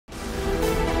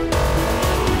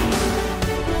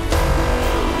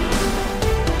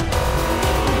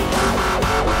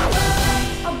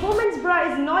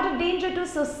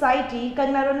society,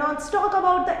 Kangana Ranaut talk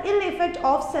about the ill effect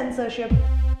of censorship.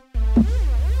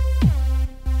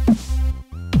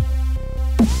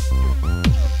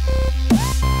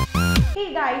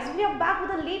 Hey guys, we are back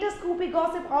with the latest scoopy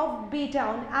gossip of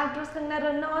B-Town. Actress Kangana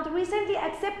Ranaut recently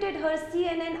accepted her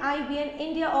CNN IBN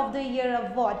India of the Year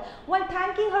award. While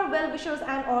thanking her well-wishers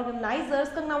and organizers,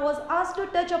 Kangana was asked to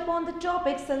touch upon the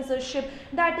topic censorship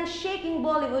that is shaking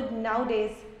Bollywood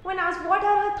nowadays. When asked what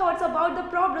are her thoughts about the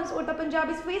problems Uttar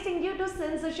Punjab is facing due to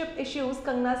censorship issues,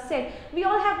 Kangana said, "We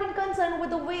all have been concerned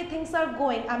with the way things are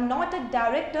going. I'm not a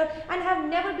director and have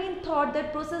never been taught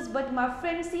that process, but my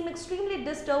friends seem extremely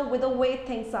disturbed with the way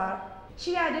things are."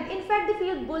 She added, "In fact, they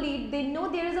feel bullied. They know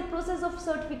there is a process of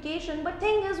certification, but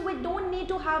thing is, we don't need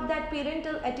to have that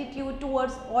parental attitude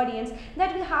towards audience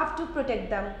that we have to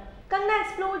protect them." Kangana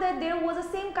explored that there was the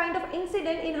same kind of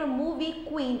incident in her movie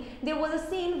Queen. There was a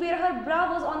scene where her bra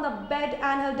was on the bed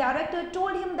and her director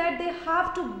told him that they have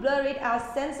to blur it as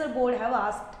censor board have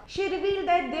asked. She revealed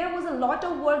that there was a lot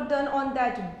of work done on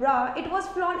that bra. It was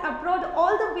flown abroad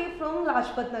all the way from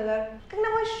Lajpat Nagar.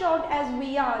 Kangana was shocked as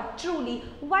we are. Truly,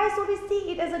 why should we see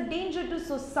it as a danger to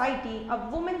society? A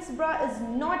woman's bra is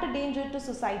not a danger to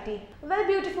society. Well,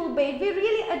 beautiful babe, we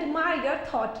really admire your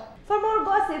thought. For more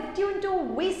gossip, tune to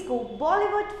Vscoop,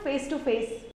 Bollywood Face to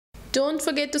Face. Don't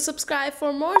forget to subscribe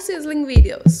for more sizzling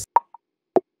videos.